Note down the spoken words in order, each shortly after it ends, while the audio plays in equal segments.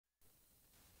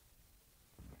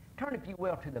Turn, if you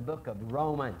will, to the book of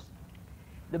Romans.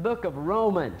 The book of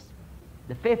Romans,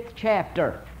 the 5th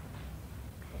chapter.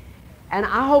 And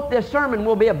I hope this sermon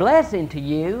will be a blessing to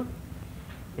you.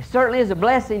 It certainly is a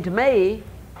blessing to me.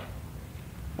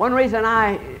 One reason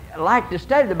I like to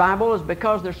study the Bible is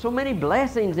because there's so many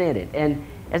blessings in it. And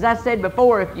as I said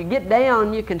before, if you get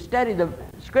down, you can study the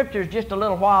Scriptures just a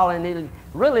little while and it'll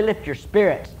really lift your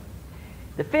spirits.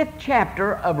 The 5th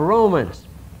chapter of Romans.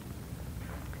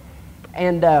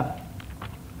 And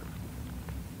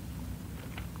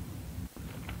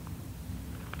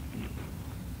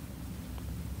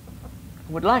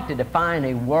would like to define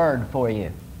a word for you.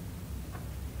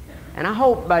 And I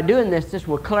hope by doing this, this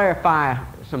will clarify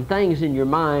some things in your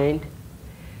mind.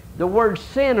 The word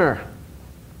sinner.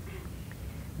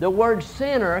 The word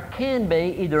sinner can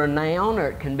be either a noun or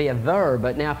it can be a verb.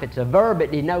 But now if it's a verb,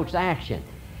 it denotes action.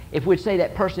 If we'd say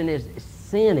that person is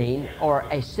sinning or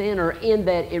a sinner, in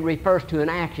that it refers to an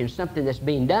action, something that's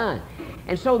being done.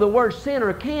 And so the word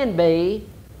sinner can be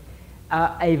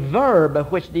a verb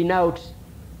which denotes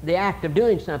the act of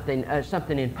doing something,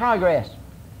 something in progress.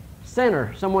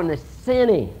 Sinner, someone that's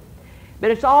sinning.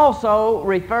 But it's also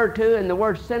referred to, and the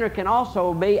word sinner can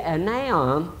also be a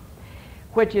noun,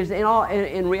 which is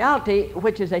in reality,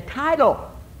 which is a title.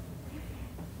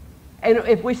 And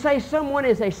if we say someone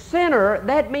is a sinner,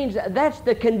 that means that's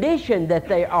the condition that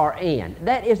they are in.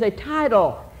 That is a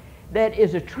title that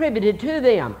is attributed to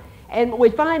them. And we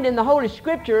find in the Holy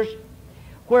Scriptures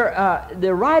where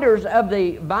the writers of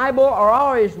the Bible are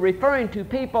always referring to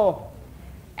people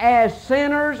as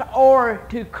sinners or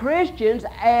to Christians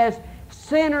as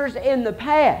sinners in the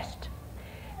past.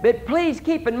 But please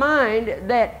keep in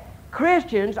mind that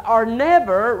Christians are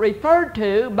never referred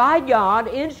to by God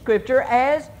in Scripture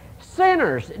as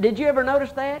sinners. Did you ever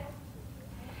notice that?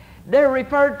 They're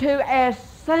referred to as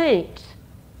saints.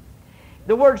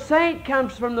 The word saint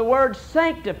comes from the word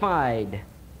sanctified.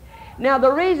 Now,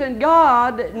 the reason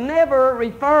God never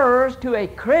refers to a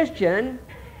Christian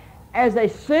as a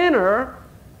sinner,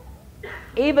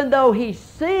 even though he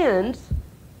sins,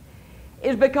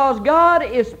 is because God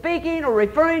is speaking or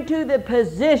referring to the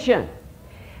position.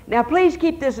 Now, please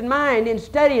keep this in mind in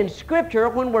studying Scripture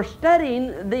when we're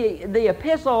studying the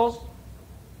epistles.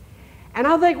 And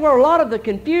I think where a lot of the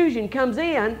confusion comes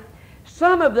in,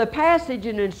 some of the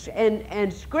passages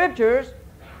and Scriptures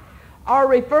are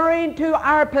referring to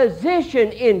our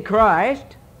position in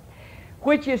Christ,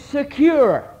 which is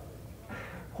secure,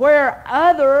 where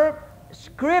other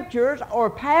Scriptures or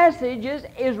passages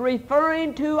is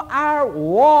referring to our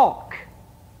walk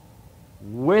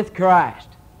with Christ.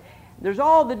 There's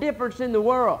all the difference in the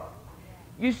world.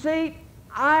 You see,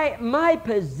 my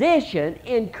position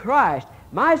in Christ,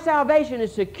 my salvation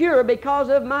is secure because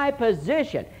of my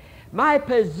position. My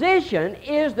position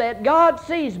is that God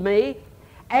sees me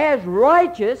as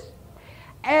righteous,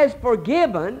 as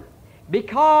forgiven,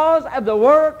 because of the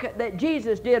work that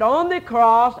Jesus did on the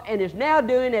cross and is now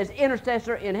doing as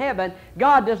intercessor in heaven.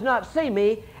 God does not see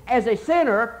me as a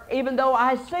sinner, even though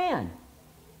I sin.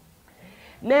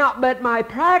 Now, but my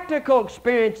practical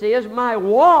experience is, my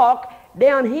walk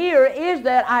down here is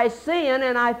that I sin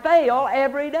and I fail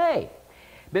every day.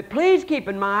 But please keep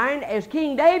in mind, as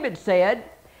King David said,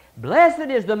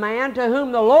 "Blessed is the man to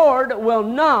whom the Lord will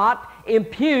not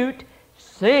impute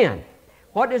sin."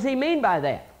 What does he mean by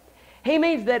that? He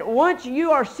means that once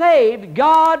you are saved,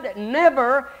 God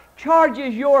never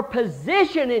charges your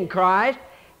position in Christ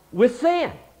with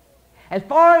sin. As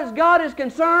far as God is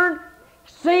concerned,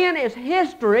 sin is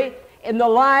history in the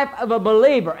life of a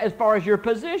believer as far as your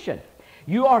position.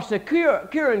 You are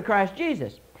secure in Christ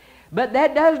Jesus. But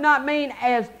that does not mean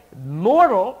as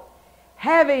mortal,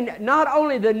 having not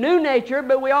only the new nature,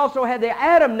 but we also have the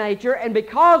Adam nature, and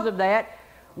because of that,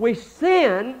 we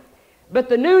sin, but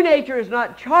the new nature is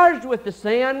not charged with the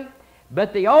sin,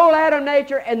 but the old Adam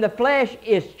nature and the flesh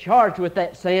is charged with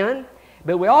that sin.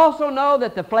 But we also know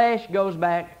that the flesh goes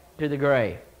back to the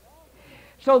grave.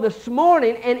 So this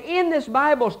morning, and in this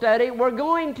Bible study, we're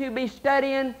going to be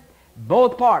studying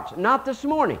both parts. Not this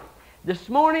morning. This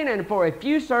morning and for a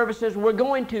few services, we're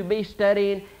going to be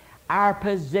studying our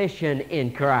position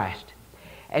in Christ.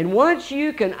 And once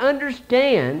you can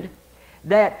understand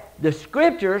that the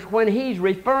Scriptures, when He's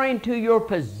referring to your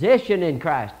position in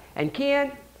Christ, and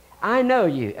Ken, I know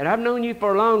you, and I've known you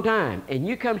for a long time, and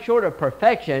you come short of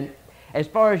perfection as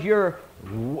far as your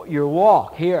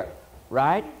walk here,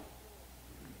 right?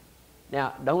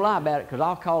 Now, don't lie about it, because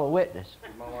I'll call a witness.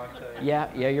 My wife too.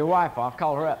 Yeah, your wife, I'll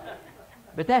call her up.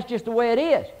 But that's just the way it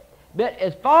is. But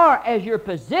as far as your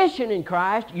position in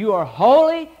Christ, you are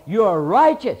holy, you are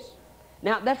righteous.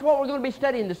 Now, that's what we're going to be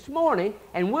studying this morning,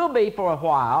 and will be for a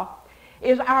while.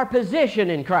 is our position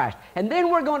in Christ. And then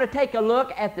we're going to take a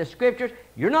look at the Scriptures.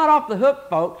 You're not off the hook,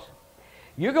 folks.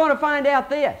 You're going to find out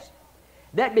this,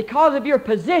 that because of your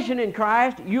position in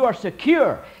Christ, you are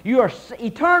secure. You are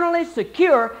eternally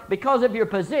secure because of your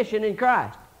position in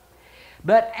Christ.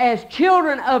 But as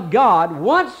children of God,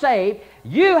 once saved,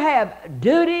 you have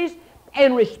duties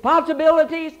and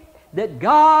responsibilities that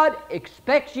God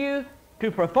expects you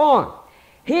to perform.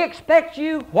 He expects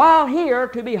you while here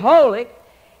to be holy,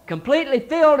 completely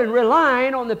filled and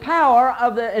relying on the power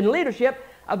of and leadership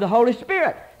of the Holy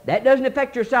Spirit. That doesn't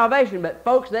affect your salvation, but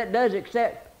folks, that does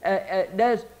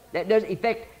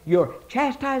affect your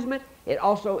chastisement. It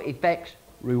also affects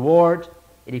rewards.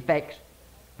 It affects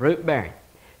fruit bearing.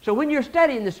 So when you're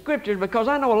studying the Scriptures, because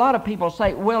I know a lot of people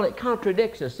say, well, it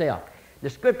contradicts itself. The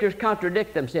Scriptures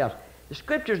contradict themselves. The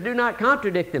Scriptures do not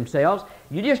contradict themselves.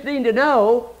 You just need to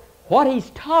know what he's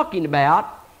talking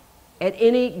about at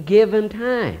any given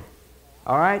time.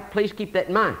 All right? Please keep that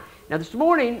in mind. Now this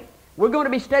morning, we're going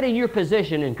to be studying your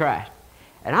position in Christ.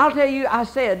 And I'll tell you, I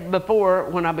said before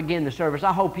when I began the service,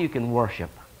 I hope you can worship.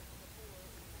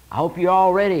 I hope you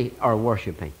already are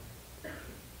worshiping.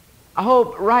 I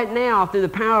hope right now, through the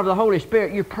power of the Holy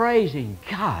Spirit, you're praising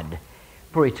God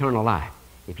for eternal life.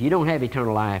 If you don't have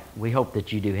eternal life, we hope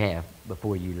that you do have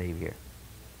before you leave here.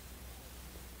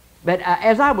 But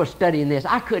as I was studying this,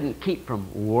 I couldn't keep from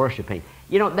worshiping.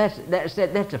 You know, that's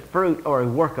a fruit or a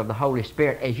work of the Holy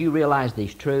Spirit. As you realize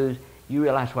these truths, you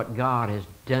realize what God has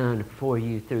done for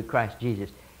you through Christ Jesus.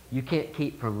 You can't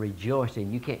keep from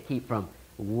rejoicing. You can't keep from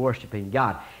worshiping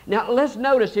God. Now, let's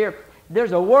notice here,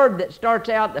 there's a word that starts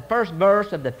out the first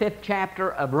verse of the 5th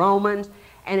chapter of Romans,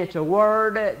 and it's a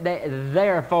word that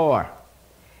therefore.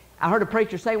 I heard a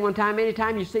preacher say one time,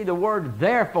 anytime you see the word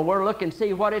therefore, look and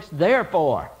see what it's there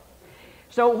for.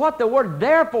 So what the word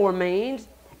therefore means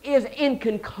is in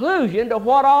conclusion to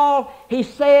what all he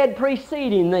said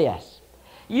preceding this.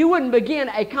 You wouldn't begin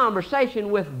a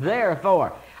conversation with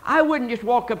therefore. I wouldn't just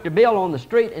walk up to Bill on the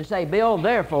street and say, Bill,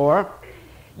 therefore.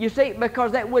 You see,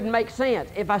 because that wouldn't make sense.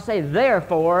 If I say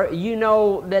therefore, you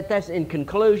know that that's in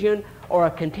conclusion or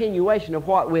a continuation of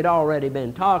what we'd already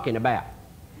been talking about.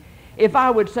 If I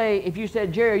would say, if you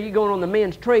said, Jerry, are you going on the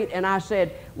men's treat? And I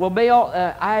said, well, Bill,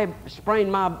 I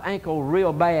sprained my ankle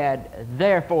real bad,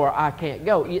 therefore I can't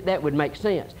go. That would make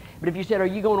sense. But if you said, are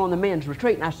you going on the men's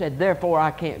retreat? And I said, therefore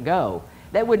I can't go.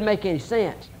 That wouldn't make any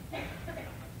sense.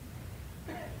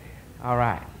 All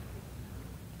right.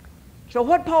 So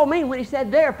what Paul means when he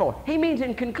said therefore? He means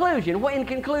in conclusion. Well, in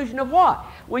conclusion of what?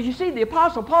 Well, you see, the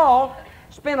Apostle Paul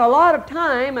spent a lot of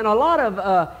time and a lot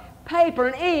of paper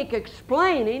and ink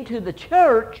explaining to the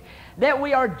church that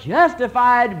we are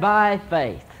justified by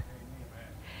faith.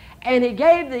 And he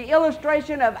gave the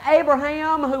illustration of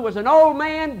Abraham, who was an old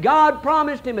man. God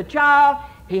promised him a child.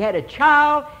 He had a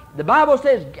child. The Bible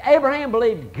says Abraham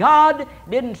believed God,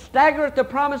 didn't stagger at the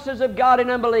promises of God in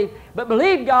unbelief, but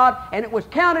believed God, and it was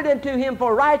counted unto him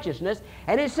for righteousness.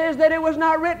 And it says that it was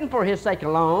not written for his sake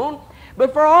alone,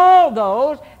 but for all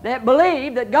those that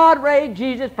believe that God raised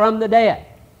Jesus from the dead.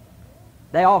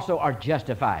 They also are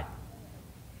justified.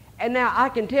 And now I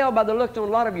can tell by the looks on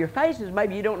a lot of your faces,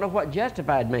 maybe you don't know what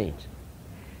justified means.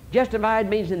 Justified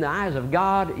means in the eyes of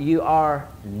God, you are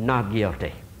not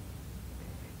guilty.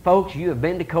 Folks, you have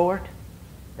been to court,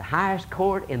 the highest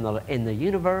court in the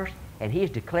universe, and He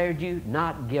has declared you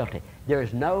not guilty. There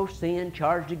is no sin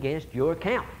charged against your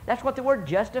account. That's what the word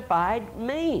justified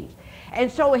means.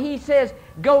 And so he says,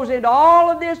 goes into all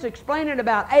of this explaining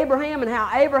about Abraham and how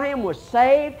Abraham was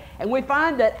saved. And we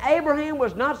find that Abraham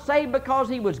was not saved because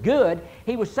he was good.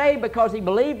 He was saved because he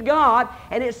believed God.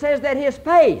 And it says that his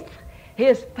faith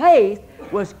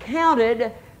was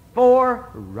counted for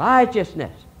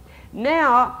righteousness.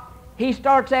 Now, he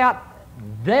starts out,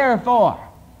 therefore,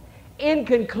 in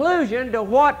conclusion to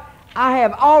what I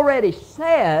have already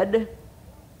said,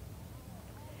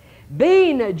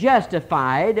 being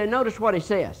justified, and notice what he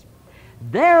says,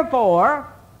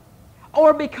 therefore,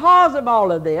 or because of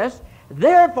all of this,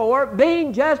 therefore,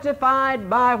 being justified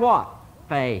by what?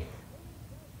 Faith.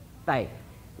 Faith.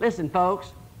 Listen,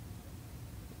 folks,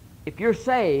 if you're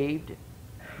saved,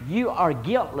 you are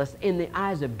guiltless in the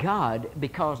eyes of God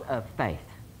because of faith,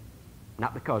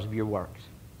 not because of your works,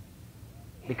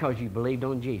 because you believed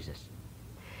on Jesus.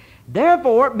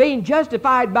 Therefore, being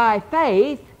justified by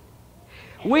faith,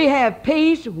 we have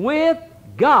peace with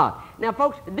God. Now,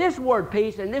 folks, this word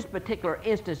peace in this particular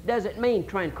instance doesn't mean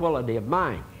tranquility of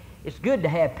mind. It's good to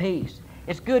have peace.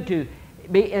 It's good to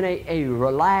be in a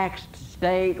relaxed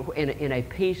state, in a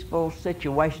peaceful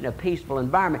situation, a peaceful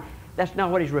environment. That's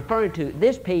not what he's referring to.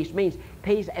 This peace means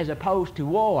peace as opposed to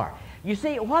war. You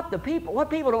see, what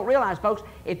people don't realize, folks,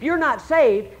 if you're not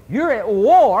saved, you're at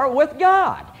war with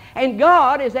God. And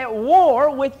God is at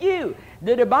war with you.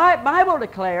 The Bible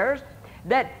declares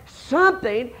that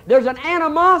there's an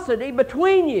animosity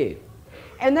between you.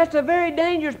 And that's a very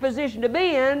dangerous position to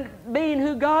be in, being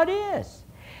who God is.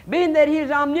 Being that He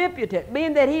is omnipotent,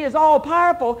 being that He is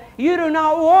all-powerful, you do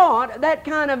not want that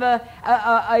kind of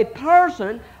a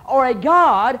person or a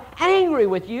God angry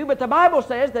with you. But the Bible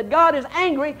says that God is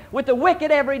angry with the wicked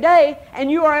every day,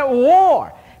 and you are at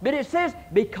war. But it says,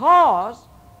 because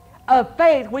of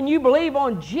faith, when you believe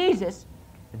on Jesus,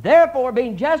 therefore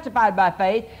being justified by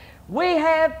faith, we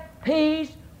have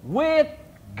peace with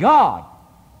God.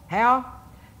 How?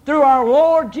 Through our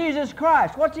Lord Jesus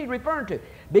Christ. What's He referring to?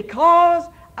 Because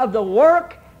of the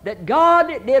work that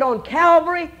God did on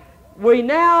Calvary, we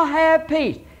now have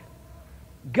peace.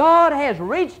 God has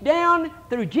reached down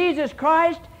through Jesus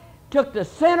Christ, took the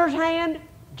sinner's hand.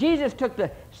 Jesus took the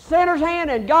sinner's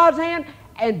hand and God's hand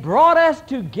and brought us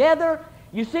together.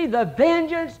 You see, the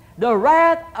vengeance, the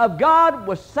wrath of God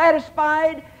was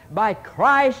satisfied by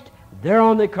Christ there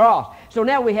on the cross. So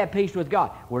now we have peace with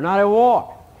God. We're not at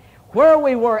war. Where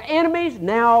we were enemies,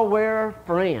 now we're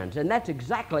friends. And that's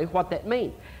exactly what that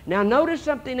means. Now notice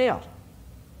something else.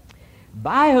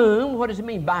 By whom, what does it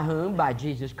mean by whom? By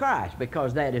Jesus Christ,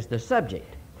 because that is the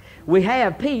subject. We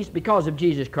have peace because of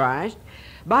Jesus Christ,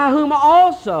 by whom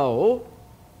also,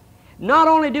 not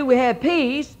only do we have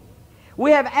peace,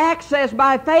 we have access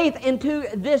by faith into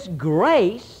this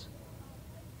grace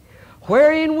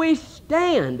wherein we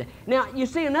stand. Now, you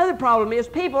see, another problem is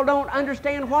people don't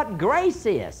understand what grace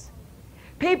is.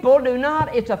 People do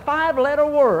not, it's a 5-letter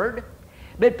word,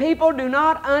 but people do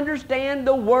not understand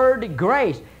the word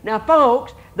grace. Now,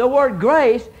 folks, the word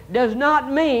grace does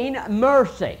not mean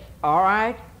mercy, all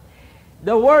right?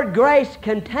 The word grace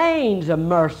contains a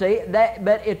mercy,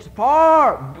 but it's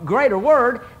far greater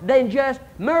word than just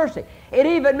mercy. It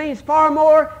even means far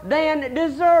more than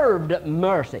deserved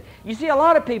mercy. You see, a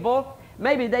lot of people,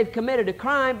 maybe they've committed a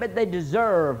crime, but they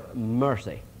deserve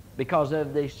mercy because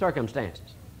of the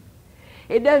circumstances.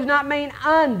 It does not mean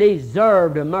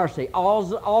undeserved mercy,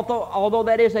 although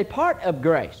that is a part of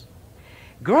grace.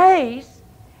 Grace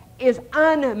is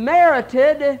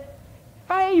unmerited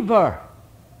favor.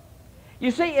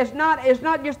 You see, it's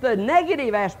not just the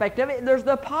negative aspect of it, there's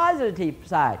the positive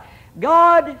side.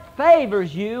 God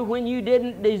favors you when you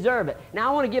didn't deserve it. Now,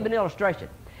 I want to give an illustration.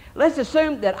 Let's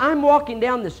assume that I'm walking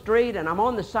down the street and I'm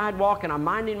on the sidewalk and I'm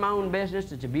minding my own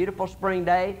business. It's a beautiful spring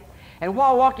day. And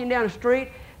while walking down the street,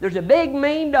 there's a big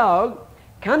mean dog,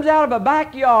 comes out of a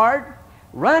backyard,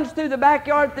 runs through the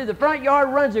backyard, through the front yard,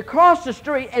 runs across the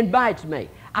street and bites me.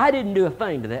 I didn't do a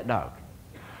thing to that dog.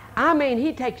 I mean,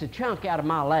 he takes a chunk out of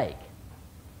my leg.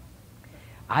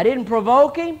 I didn't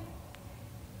provoke him.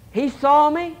 He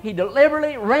saw me. He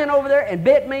deliberately ran over there and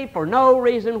bit me for no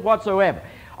reason whatsoever.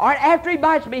 All right, after he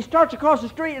bites me, he starts across the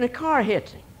street and a car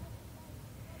hits him.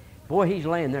 Boy, he's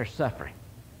laying there suffering.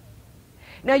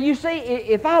 Now, you see,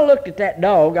 if I looked at that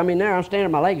dog, I mean, there I'm standing,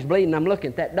 my leg's bleeding, I'm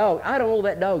looking at that dog, I don't owe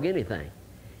that dog anything.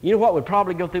 You know what would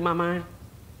probably go through my mind?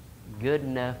 Good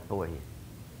enough for you.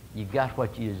 You got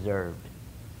what you deserved.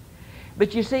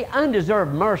 But you see,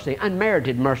 undeserved mercy,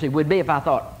 unmerited mercy would be if I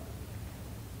thought,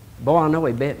 boy, I know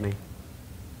he bit me,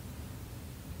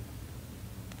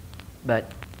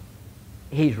 but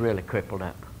he's really crippled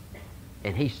up,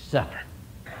 and he's suffering.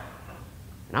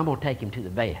 And I'm going to take him to the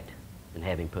vet and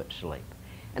have him put to sleep.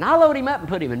 And I load him up and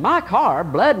put him in my car,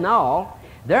 blood and all.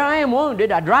 There I am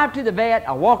wounded. I drive to the vet.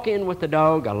 I walk in with the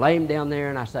dog. I lay him down there,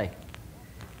 and I say,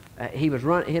 he was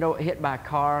hit by a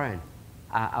car, and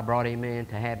I brought him in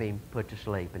to have him put to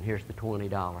sleep, and here's the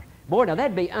 $20. Boy, now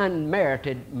that'd be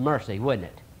unmerited mercy, wouldn't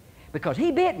it? Because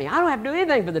he bit me. I don't have to do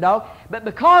anything for the dog, but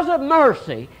because of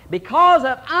mercy, because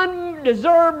of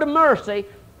undeserved mercy,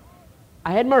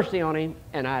 I had mercy on him,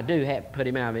 and I do have to put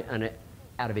him out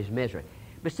of his misery.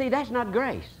 But see, that's not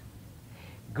grace.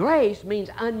 Grace means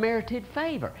unmerited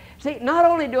favor. See, not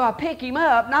only do I pick him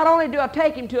up, not only do I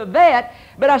take him to a vet,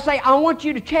 but I say, I want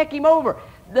you to check him over.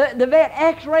 The vet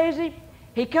x-rays him.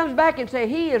 He comes back and says,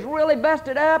 he is really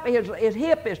busted up. His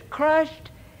hip is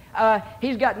crushed.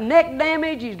 He's got neck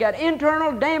damage. He's got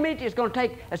internal damage. It's going to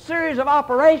take a series of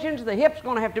operations. The hip's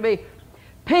going to have to be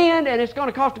pinned, and it's going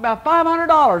to cost about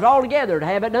 $500 altogether to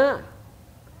have it done.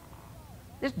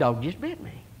 This dog just bit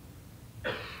me.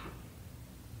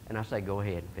 And I say, go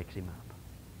ahead and fix him up,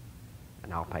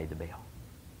 and I'll pay the bill.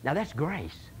 Now, that's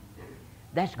grace.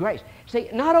 That's grace. See,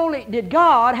 not only did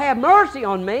God have mercy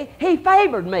on me, He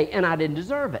favored me, and I didn't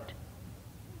deserve it.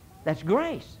 That's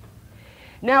grace.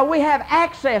 Now we have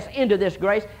access into this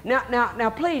grace. Now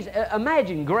please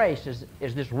imagine grace is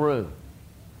this room.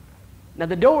 Now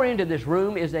the door into this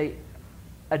room is a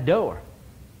door.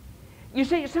 You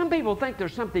see, some people think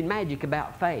there's something magic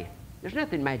about faith. There's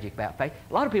nothing magic about faith.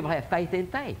 A lot of people have faith in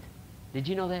faith. Did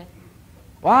you know that?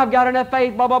 Well, I've got enough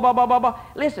faith, blah, blah, blah, blah, blah, blah.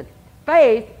 Listen,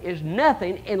 faith is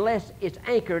nothing unless it's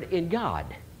anchored in God.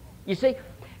 You see,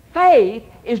 faith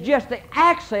is just the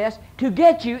access to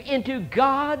get you into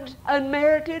God's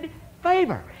unmerited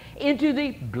favor, into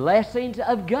the blessings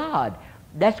of God.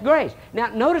 That's grace. Now,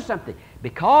 notice something.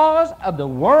 Because of the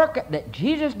work that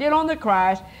Jesus did on the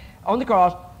cross,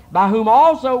 by whom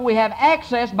also we have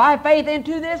access by faith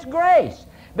into this grace.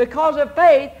 Because of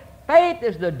faith, faith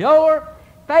is the door,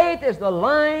 faith is the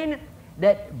line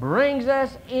that brings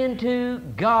us into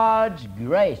God's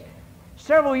grace.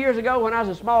 Several years ago when I was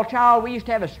a small child, we used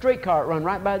to have a streetcar run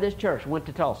right by this church. Went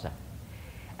to Tulsa.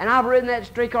 And I've ridden that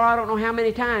streetcar I don't know how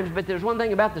many times, but there's one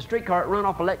thing about the streetcar, it run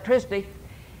off electricity,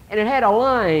 and it had a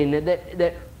line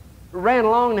that ran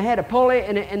along and it had a pulley,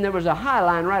 and there was a high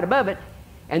line right above it.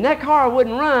 And that car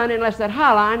wouldn't run unless that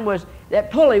high line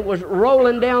that pulley was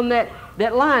rolling down that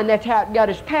line. That's how it got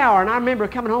its power. And I remember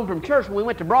coming home from church when we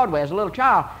went to Broadway as a little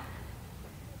child.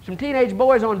 Some teenage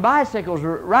boys on bicycles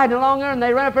were riding along there, and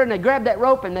they ran up there and they grabbed that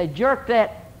rope and they jerked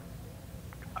that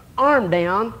arm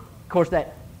down. Of course,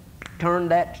 that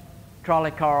turned that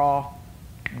trolley car off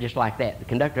just like that. The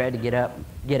conductor had to get up,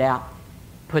 get out,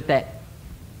 put that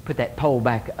pole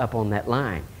back up on that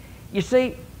line. You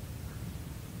see,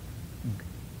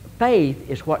 faith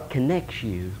is what connects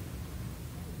you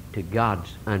to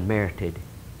God's unmerited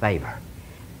favor.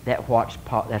 That's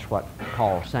what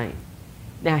Paul's saying.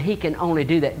 Now, he can only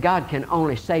do that. God can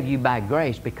only save you by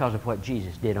grace because of what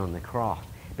Jesus did on the cross,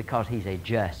 because He's a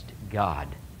just God.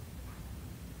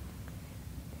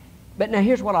 But now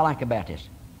here's what I like about this.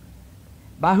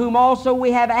 By whom also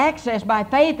we have access by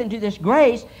faith into this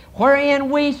grace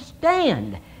wherein we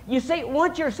stand. You see,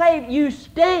 once you're saved, you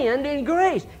stand in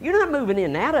grace. You're not moving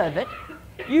in and out of it.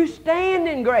 You stand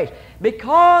in grace.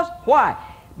 Because, why?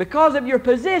 Because of your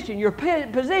position. Your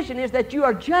position is that you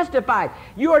are justified.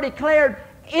 You are declared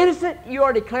innocent. You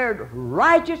are declared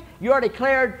righteous. You are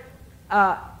declared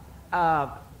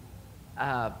not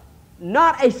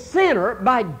a sinner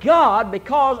by God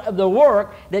because of the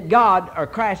work that God or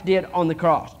Christ did on the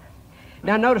cross.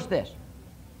 Now notice this.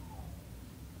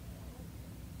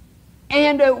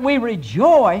 And we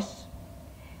rejoice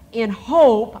in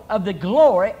hope of the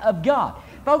glory of God.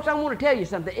 Folks, I want to tell you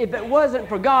something. If it wasn't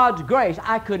for God's grace,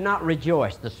 I could not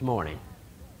rejoice this morning.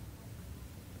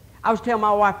 I was telling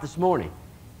my wife this morning,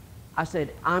 I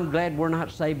said, I'm glad we're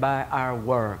not saved by our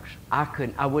works.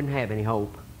 I wouldn't have any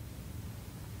hope.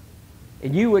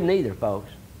 And you wouldn't either,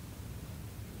 folks.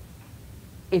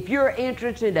 If your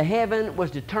entrance into heaven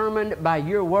was determined by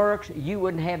your works, you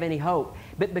wouldn't have any hope.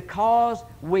 But because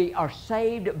we are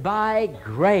saved by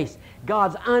grace,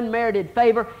 God's unmerited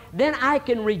favor, then I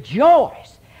can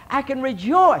rejoice. I can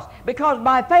rejoice because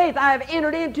by faith I have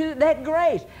entered into that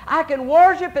grace. I can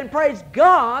worship and praise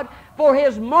God for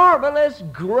His marvelous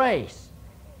grace.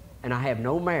 And I have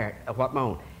no merit of what my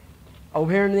own.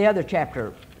 Over here in the other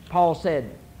chapter, Paul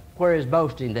said, where is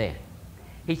boasting then?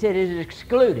 He said it is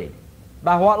excluded.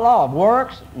 By what law? Of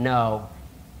works? No.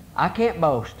 I can't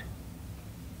boast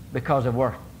because of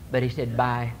works. But he said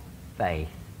by faith.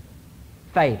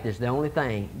 Faith is the only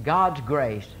thing. God's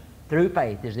grace through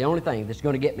faith is the only thing that's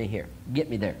going to get me here, get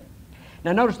me there.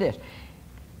 Now notice this.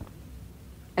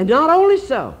 And not only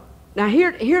so. Now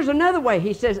here's another way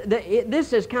he says that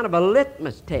this is kind of a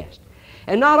litmus test.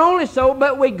 And not only so,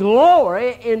 but we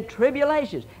glory in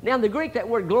tribulations. Now in the Greek that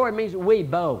word glory means we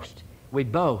boast. We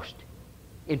boast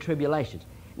in tribulations.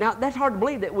 Now that's hard to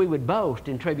believe that we would boast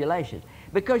in tribulations.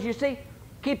 Because you see,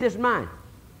 keep this in mind.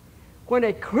 When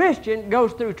a Christian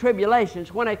goes through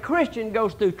tribulations, when a Christian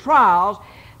goes through trials,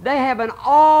 they have an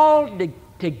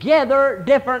altogether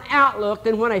different outlook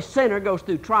than when a sinner goes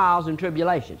through trials and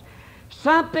tribulations.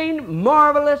 Something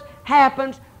marvelous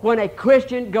happens when a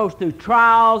Christian goes through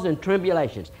trials and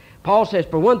tribulations. Paul says,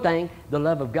 for one thing, the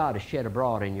love of God is shed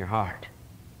abroad in your heart.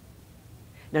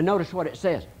 Now notice what it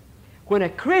says. When a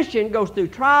Christian goes through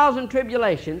trials and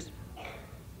tribulations,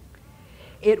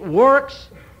 it works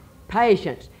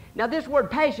patience. Now this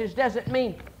word patience doesn't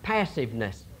mean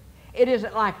passiveness. It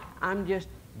isn't like I'm just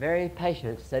very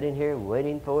patient sitting here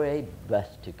waiting for a bus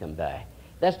to come by.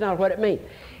 That's not what it means.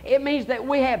 It means that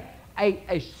we have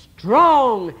a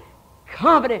strong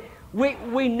confidence.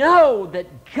 We know that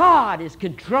God is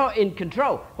in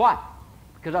control. Why?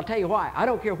 Because I'll tell you why. I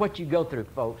don't care what you go through,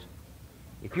 folks.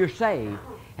 if you're saved,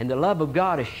 and the love of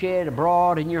God is shed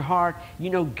abroad in your heart,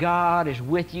 you know God is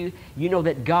with you. You know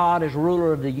that God is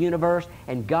ruler of the universe,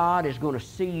 and God is going to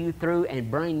see you through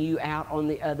and bring you out on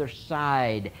the other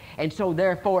side. And so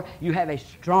therefore, you have a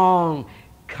strong,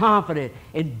 confident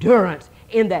endurance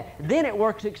in that. Then it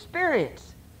works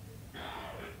experience.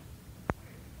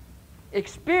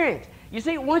 Experience. You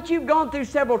see, once you've gone through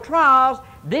several trials,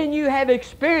 then you have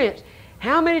experience.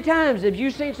 How many times have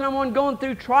you seen someone going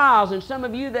through trials, and some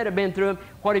of you that have been through them,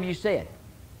 what have you said?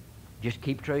 Just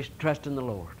keep trusting the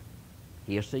Lord.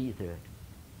 He'll see you through it.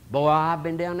 Boy, I've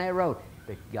been down that road,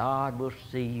 but God will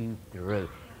see you through.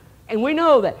 And we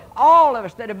know that all of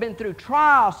us that have been through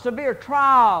trials, severe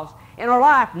trials in our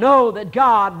life, know that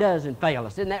God doesn't fail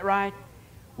us. Isn't that right?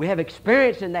 We have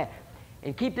experience in that.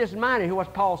 And keep this in mind, and hear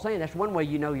what Paul's saying. That's one way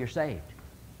you know you're saved.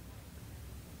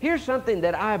 Here's something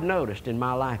that I've noticed in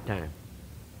my lifetime.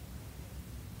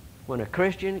 When a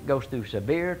Christian goes through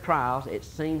severe trials, it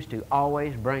seems to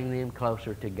always bring them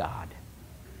closer to God.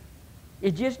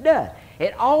 It just does.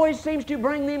 It always seems to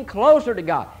bring them closer to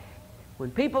God.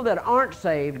 When people that aren't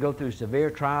saved go through severe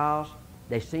trials,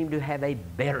 they seem to have a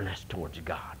bitterness towards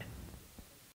God.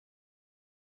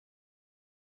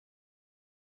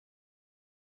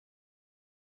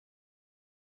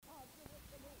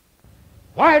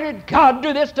 Why did God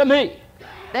do this to me?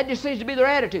 That just seems to be their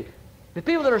attitude. The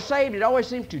people that are saved, it always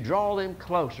seems to draw them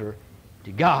closer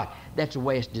to God. That's the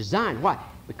way it's designed. Why?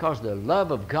 Because the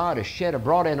love of God is shed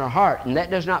abroad in our heart. And that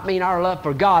does not mean our love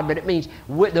for God, but it means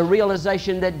the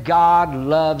realization that God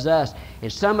loves us.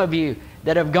 And some of you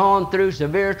that have gone through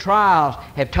severe trials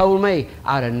have told me,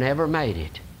 I'd have never made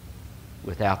it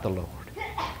without the Lord.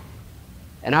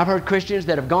 And I've heard Christians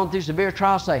that have gone through severe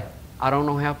trials say, I don't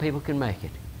know how people can make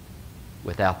it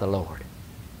without the Lord.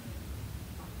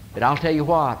 But I'll tell you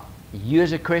what, you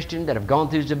as a Christian that have gone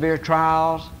through severe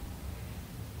trials,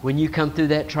 when you come through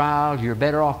that trial, you're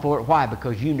better off for it. Why?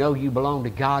 Because you know you belong to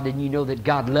God, and you know that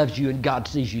God loves you and God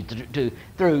sees you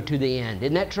through to the end.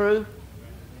 Isn't that true?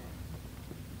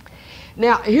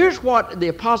 Now, here's what the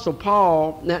Apostle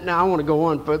Paul, now I want to go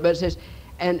on, but it says,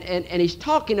 and he's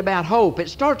talking about hope. It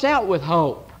starts out with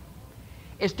hope.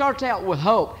 It starts out with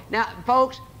hope. Now,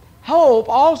 folks, hope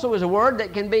also is a word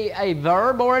that can be a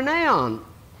verb or a noun.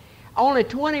 Only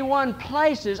 21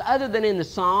 places other than in the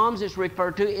Psalms it's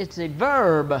referred to. It's a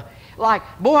verb. Like,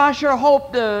 boy, I sure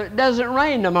hope it doesn't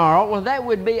rain tomorrow. Well, that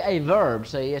would be a verb,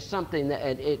 see. It's something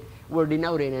that we're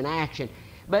denoting an action.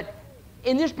 But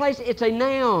in this place, it's a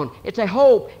noun. It's a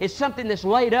hope. It's something that's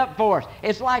laid up for us.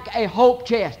 It's like a hope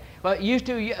chest. But used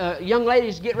to, young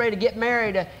ladies get ready to get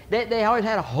married, they always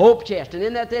had a hope chest. And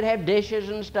in that, they'd have dishes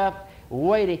and stuff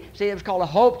waiting. See, it was called a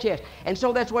hope chest. And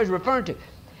so that's what it's referring to.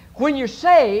 When you're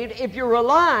saved, if you're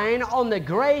relying on the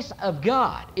grace of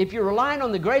God, if you're relying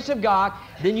on the grace of God,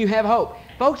 then you have hope.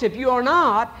 Folks, if you are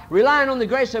not relying on the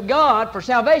grace of God for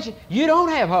salvation, you don't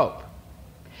have hope.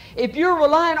 If you're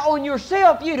relying on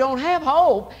yourself, you don't have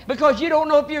hope because you don't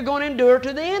know if you're going to endure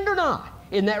to the end or not.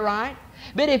 Isn't that right?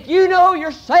 But if you know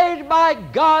you're saved by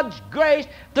God's grace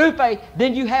through faith,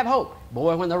 then you have hope.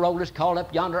 Boy, when the roll is called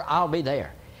up yonder, I'll be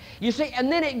there. You see, and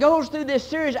then it goes through this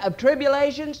series of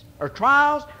tribulations or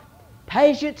trials,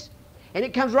 patience, and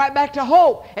it comes right back to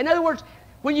hope. In other words,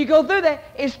 when you go through that,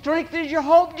 it strengthens your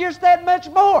hope just that much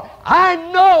more. I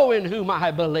know in whom I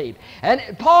believe. And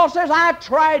Paul says, I've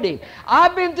tried him.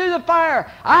 I've been through the fire.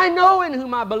 I know in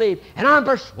whom I believe. And I'm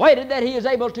persuaded that he is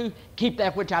able to keep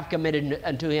that which I've committed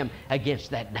unto him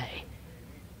against that day.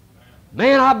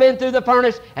 Man, I've been through the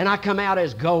furnace and I come out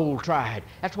as gold tried.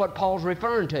 That's what Paul's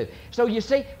referring to. So you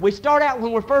see, we start out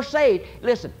when we're first saved.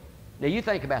 Listen, now you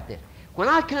think about this. When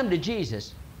I come to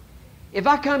Jesus, if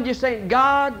I come just saying,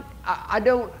 God,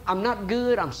 I'm not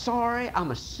good, I'm sorry,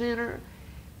 I'm a sinner,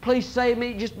 please save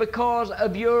me just because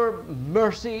of your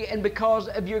mercy and because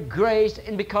of your grace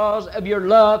and because of your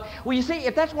love. Well, you see,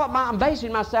 if that's what I'm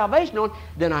basing my salvation on,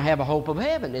 then I have a hope of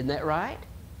heaven. Isn't that right?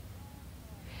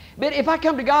 But if I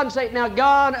come to God and say, now,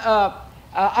 God,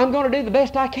 I'm going to do the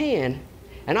best I can,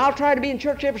 and I'll try to be in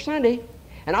church every Sunday,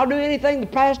 and I'll do anything the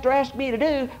pastor asks me to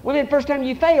do, well, then the first time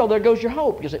you fail, there goes your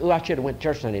hope. You say, oh, I should have went to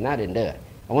church Sunday and I didn't do it.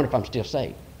 I wonder if I'm still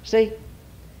saved. See?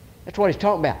 That's what he's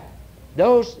talking about.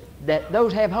 Those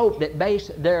have hope that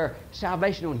base their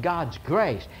salvation on God's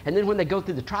grace. And then when they go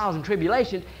through the trials and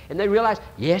tribulations and they realize,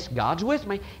 yes, God's with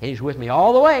me, and he's with me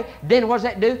all the way, then what does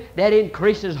that do? That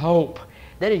increases hope.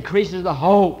 That increases the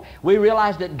hope. We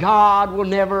realize that God will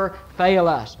never fail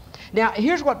us. Now,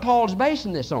 here's what Paul's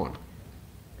basing this on.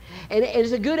 And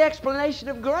it's a good explanation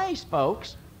of grace,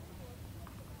 folks.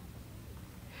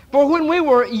 For when we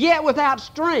were yet without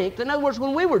strength, in other words,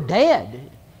 when we were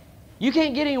dead, You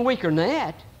can't get any weaker than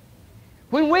that.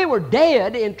 When we were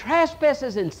dead in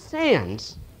trespasses and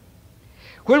sins,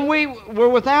 when we were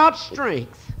without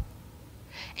strength,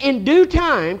 in due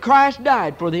time Christ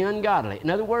died for the ungodly.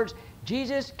 In other words,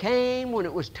 Jesus came when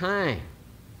it was time.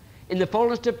 In the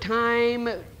fullness of time,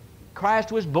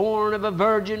 Christ was born of a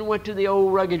virgin, went to the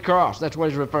old rugged cross. That's what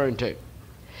he's referring to.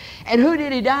 And who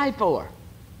did he die for?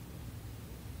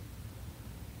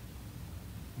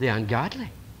 The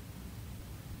ungodly.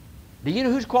 Do you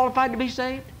know who's qualified to be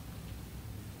saved?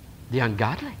 The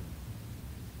ungodly.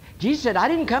 Jesus said, I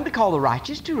didn't come to call the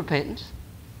righteous to repentance.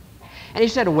 And he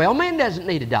said, a well man doesn't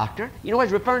need a doctor. You know what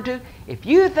he's referring to? If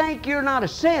you think you're not a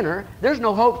sinner, there's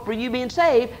no hope for you being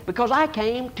saved, because I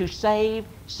came to save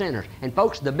sinners. And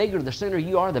folks, the bigger the sinner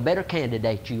you are, the better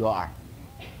candidate you are.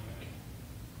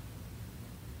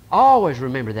 Always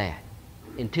remember that.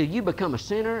 Until you become a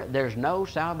sinner, there's no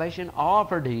salvation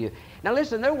offered to you. Now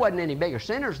listen, there wasn't any bigger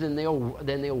sinners than the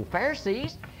old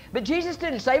Pharisees. But Jesus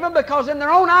didn't save them because in their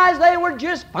own eyes they were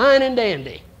just fine and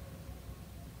dandy.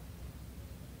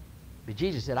 But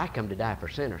Jesus said, I come to die for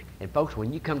sinners. And folks,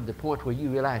 when you come to the point where you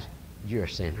realize you're a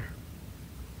sinner.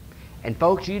 And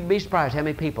folks, you'd be surprised how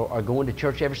many people are going to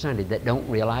church every Sunday that don't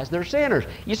realize they're sinners.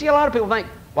 You see, a lot of people think,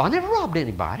 well, I never robbed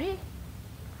anybody.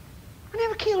 I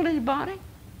never killed anybody.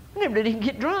 I never did even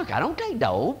get drunk. I don't take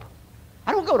dope.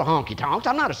 I don't go to honky-tonks.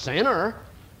 I'm not a sinner.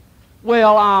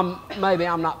 Well, maybe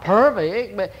I'm not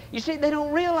perfect, but you see, they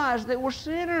don't realize that we're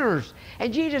sinners.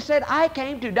 And Jesus said, I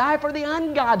came to die for the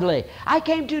ungodly. I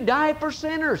came to die for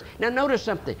sinners. Now notice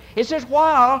something. It says,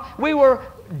 while we were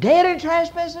dead in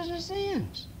trespasses and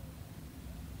sins,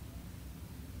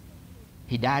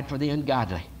 he died for the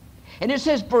ungodly. And it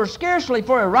says, for scarcely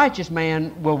for a righteous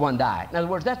man will one die. In other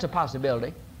words, that's a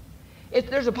possibility.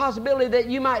 There's a possibility that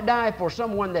you might die for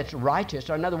someone that's righteous,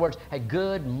 or in other words, a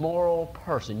good moral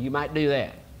person. You might do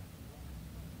that.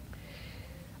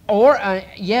 Or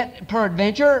yet,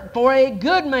 peradventure, for a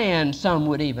good man, some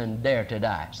would even dare to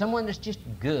die. Someone that's just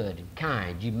good and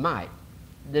kind, you might.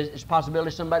 There's a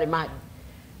possibility somebody might.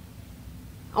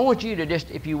 I want you to just,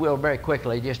 if you will, very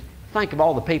quickly, just think of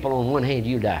all the people on one hand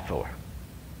you die for.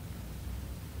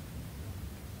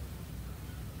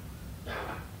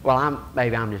 Well,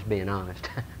 maybe I'm just being honest.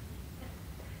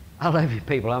 I love you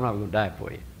people. I'm not going to die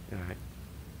for you. All right.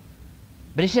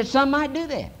 But he said some might do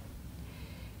that.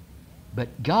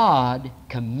 But God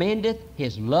commendeth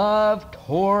his love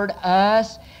toward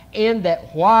us in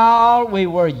that while we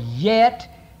were yet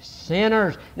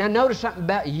sinners. Now notice something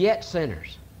about yet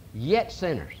sinners. Yet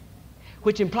sinners.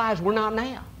 Which implies we're not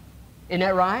now. Isn't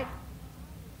that right?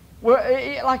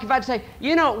 Like if I'd say,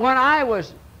 you know, when I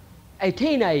was a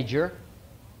teenager,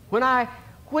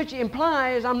 which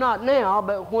implies I'm not now,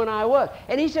 but when I was.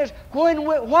 And he says,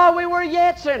 while we were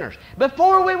yet sinners,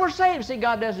 before we were saved. See,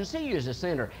 God doesn't see you as a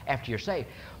sinner after you're saved.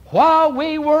 While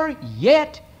we were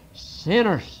yet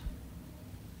sinners,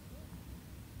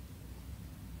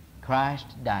 Christ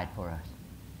died for us.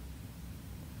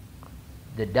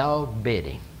 The dog bit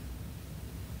him.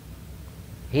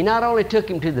 He not only took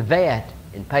him to the vet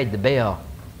and paid the bill,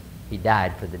 he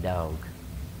died for the dog.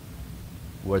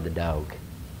 We're the dog.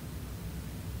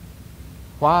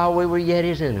 While we were yet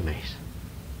his enemies,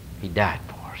 he died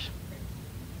for us.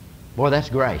 Boy, that's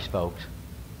grace, folks.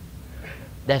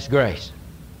 That's grace.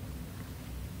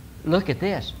 Look at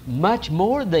this. Much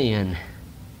more than.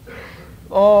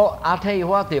 Oh, I'll tell you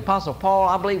what, the Apostle Paul,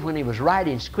 I believe when he was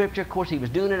writing Scripture, of course he was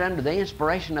doing it under the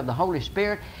inspiration of the Holy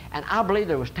Spirit, and I believe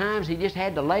there was times he just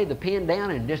had to lay the pen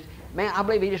down and just, man, I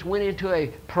believe he just went into a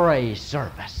praise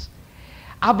service.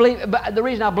 I believe, but the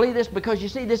reason I believe this, because you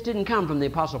see, this didn't come from the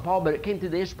Apostle Paul, but it came through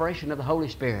the inspiration of the Holy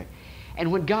Spirit.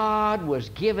 And when God was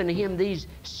giving him these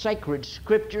sacred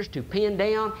scriptures to pen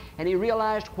down, and he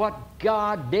realized what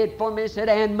God did for me, he said,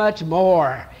 and much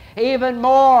more, even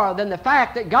more than the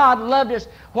fact that God loved us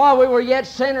while we were yet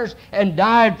sinners and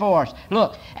died for us.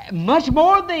 Look, much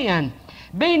more then,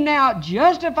 being now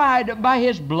justified by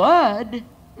his blood,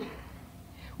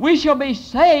 we shall be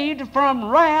saved from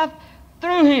wrath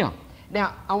through him.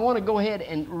 Now, I want to go ahead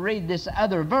and read this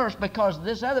other verse, because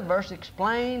this other verse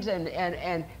explains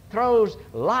and throws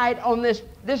light on this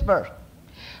verse.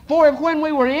 For if when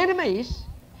we were enemies,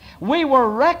 we were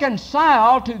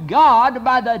reconciled to God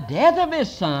by the death of his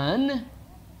Son,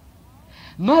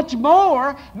 much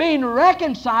more, being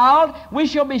reconciled, we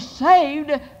shall be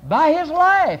saved by his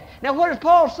life. Now, what is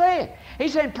Paul saying?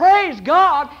 He's saying, praise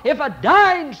God, if a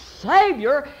dying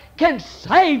Savior can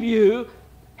save you,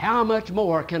 how much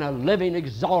more can a living,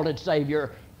 exalted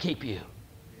Savior keep you?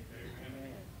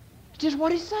 It's just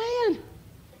what he's saying.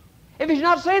 If he's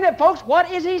not saying that, folks,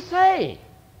 what is he saying?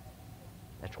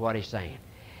 That's what he's saying.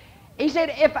 He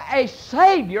said, if a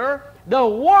Savior, the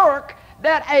work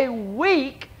that a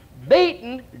weak,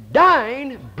 beaten,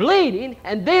 dying, bleeding,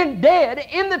 and then dead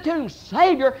in the tomb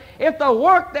Savior, if the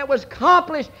work that was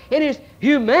accomplished in His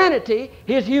humanity,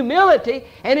 His humility,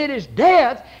 and in His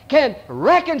death can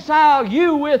reconcile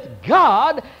you with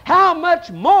God, how much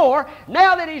more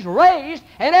now that He's raised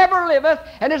and ever liveth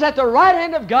and is at the right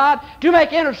hand of God to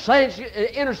make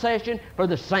intercession for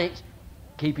the saints,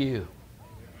 keep you.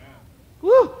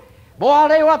 Woo! Boy, I'll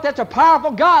tell you what, that's a powerful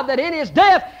God that in His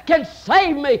death can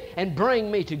save me and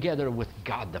bring me together with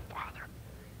God the Father.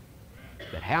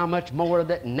 But how much more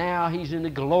that now He's in the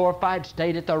glorified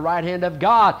state at the right hand of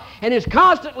God and is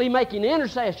constantly making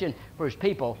intercession for His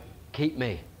people, keep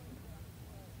me.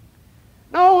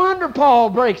 No wonder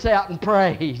Paul breaks out in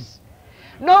praise.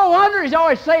 No wonder he's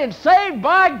always saying, saved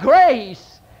by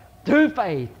grace through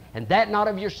faith, and that not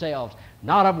of yourselves,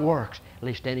 not of works,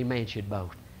 lest any man should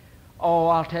boast. Oh,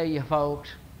 I'll tell you, folks,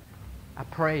 I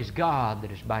praise God that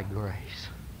it's by grace,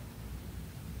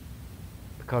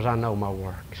 because I know my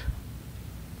works,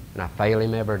 and I fail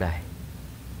Him every day.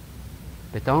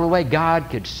 But the only way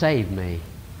God could save me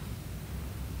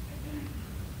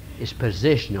is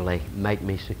positionally make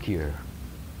me secure.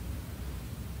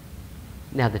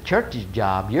 Now, the church's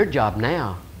job, your job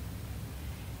now,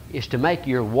 is to make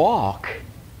your walk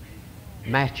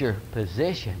match your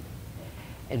position.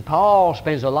 And Paul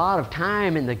spends a lot of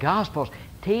time in the Gospels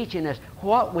teaching us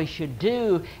what we should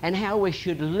do and how we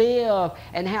should live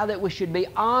and how that we should be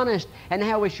honest and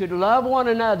how we should love one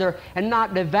another and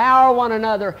not devour one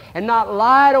another and not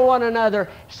lie to one another,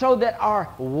 so that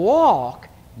our walk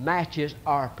matches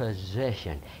our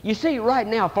position. You see, right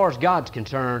now, as far as God's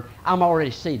concerned, I'm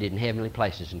already seated in heavenly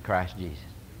places in Christ Jesus.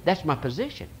 That's my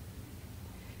position.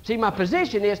 See, my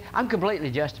position is I'm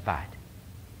completely justified.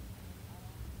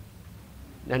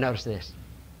 Now notice this.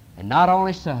 And not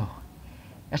only so.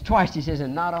 That's twice he says,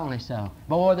 and not only so.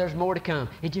 Boy, there's more to come.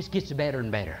 It just gets better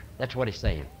and better. That's what he's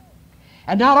saying.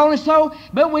 And not only so,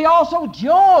 but we also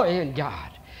joy in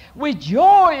God. We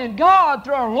joy in God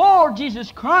through our Lord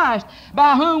Jesus Christ,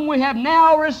 by whom we have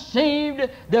now received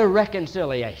the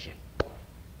reconciliation.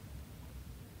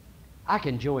 I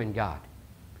can joy in God.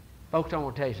 Folks, I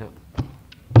want to tell you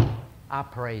something. I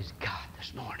praise God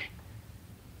this morning.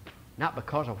 Not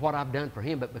because of what I've done for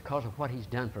Him, but because of what He's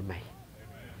done for me.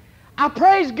 I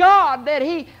praise God that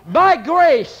He, by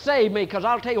grace, saved me, because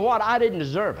I'll tell you what, I didn't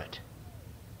deserve it.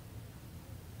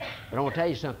 But I want to tell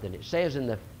you something. It says in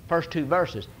the first two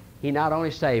verses, He not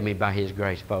only saved me by His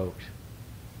grace, folks,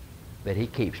 but He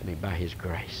keeps me by His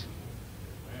grace.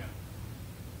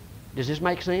 Does this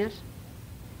make sense?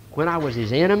 When I was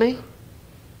His enemy,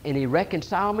 and He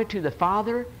reconciled me to the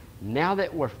Father, now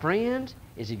that we're friends,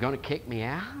 is He going to kick me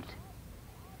out?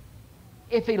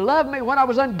 If He loved me when I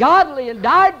was ungodly and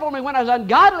died for me when I was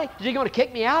ungodly, is He going to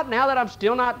kick me out now that I'm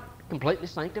still not completely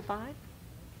sanctified?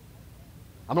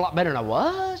 I'm a lot better than I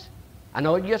was. I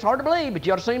know it's just hard to believe, but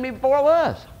you ought to seen me before I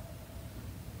was.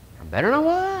 I'm better than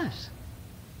I was.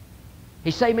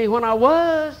 He saved me when I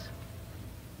was.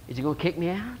 Is He going to kick me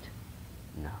out?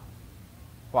 No.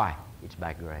 Why? It's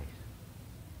by grace.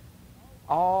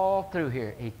 All through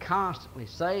here, he constantly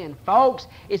saying, folks,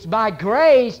 it's by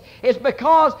grace. It's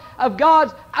because of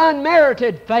God's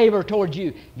unmerited favor towards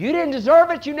you. You didn't deserve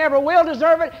it. You never will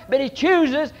deserve it. But He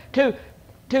chooses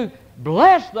to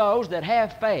bless those that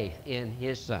have faith in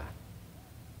His Son.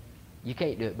 You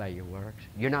can't do it by your works.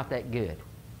 You're not that good.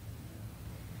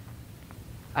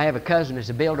 I have a cousin that's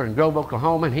a builder in Grove,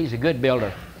 Oklahoma, and he's a good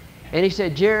builder. And he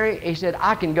said, Jerry, he said,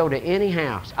 I can go to any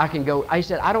house. He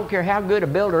said, I don't care how good a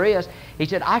builder is. He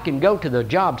said, I can go to the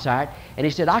job site, and he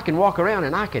said, I can walk around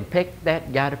and I can pick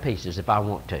that guy to pieces if I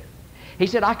want to. He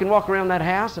said, I can walk around that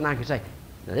house and I can say,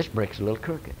 now this brick's a little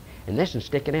crooked, and this one's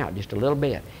sticking out just a little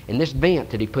bit, and this vent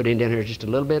that he put in down here is just a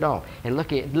little bit off, and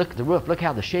look at the roof, look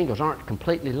how the shingles aren't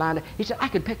completely lined up. He said, I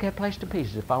can pick that place to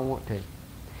pieces if I want to.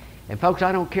 And folks,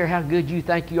 I don't care how good you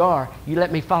think you are, you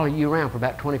let me follow you around for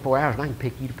about 24 hours and I can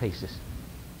pick you to pieces.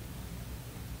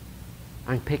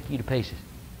 I can pick you to pieces.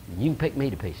 And you can pick me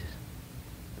to pieces.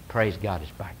 But praise God,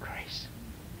 it's by grace.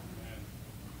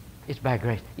 It's by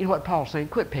grace. You know what Paul's saying?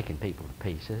 Quit picking people to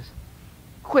pieces.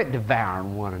 Quit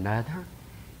devouring one another.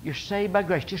 You're saved by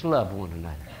grace. Just love one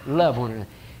another. Love one another.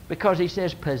 Because he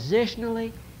says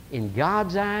positionally, in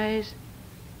God's eyes,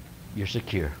 you're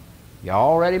secure. You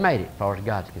already made it as far as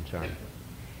God's concerned.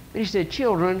 But he said,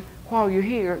 children, while you're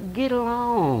here, get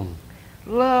along.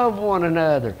 Love one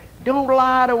another. Don't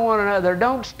lie to one another.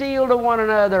 Don't steal to one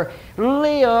another.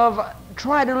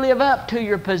 Try to live up to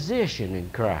your position in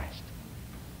Christ.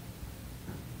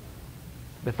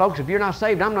 But folks, if you're not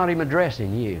saved, I'm not even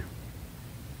addressing you.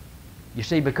 You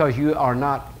see, because you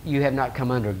have not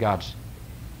come under God's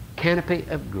canopy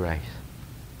of grace.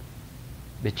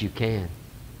 But you can.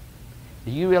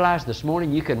 Do you realize this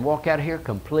morning you can walk out of here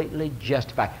completely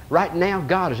justified? Right now,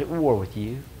 God is at war with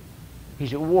you.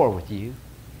 He's at war with you.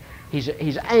 He's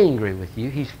angry with you.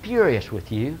 He's furious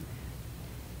with you.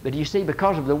 But you see,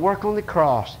 because of the work on the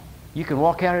cross, you can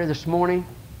walk out of here this morning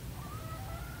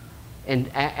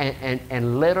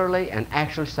and literally and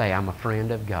actually say, I'm a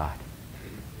friend of God.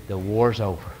 The war's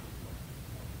over.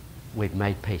 We've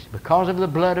made peace. Because of the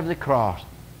blood of the cross,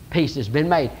 peace has been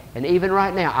made. And even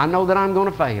right now, I know that I'm going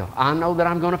to fail. I know that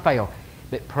I'm going to fail.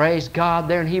 But praise God,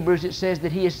 there in Hebrews it says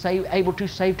that He is able to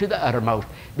save to the uttermost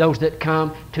those that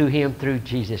come to Him through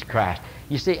Jesus Christ.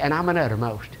 You see, and I'm an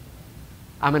uttermost.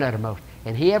 I'm an uttermost.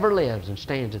 And He ever lives and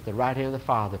stands at the right hand of the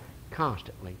Father,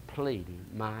 constantly pleading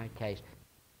my case.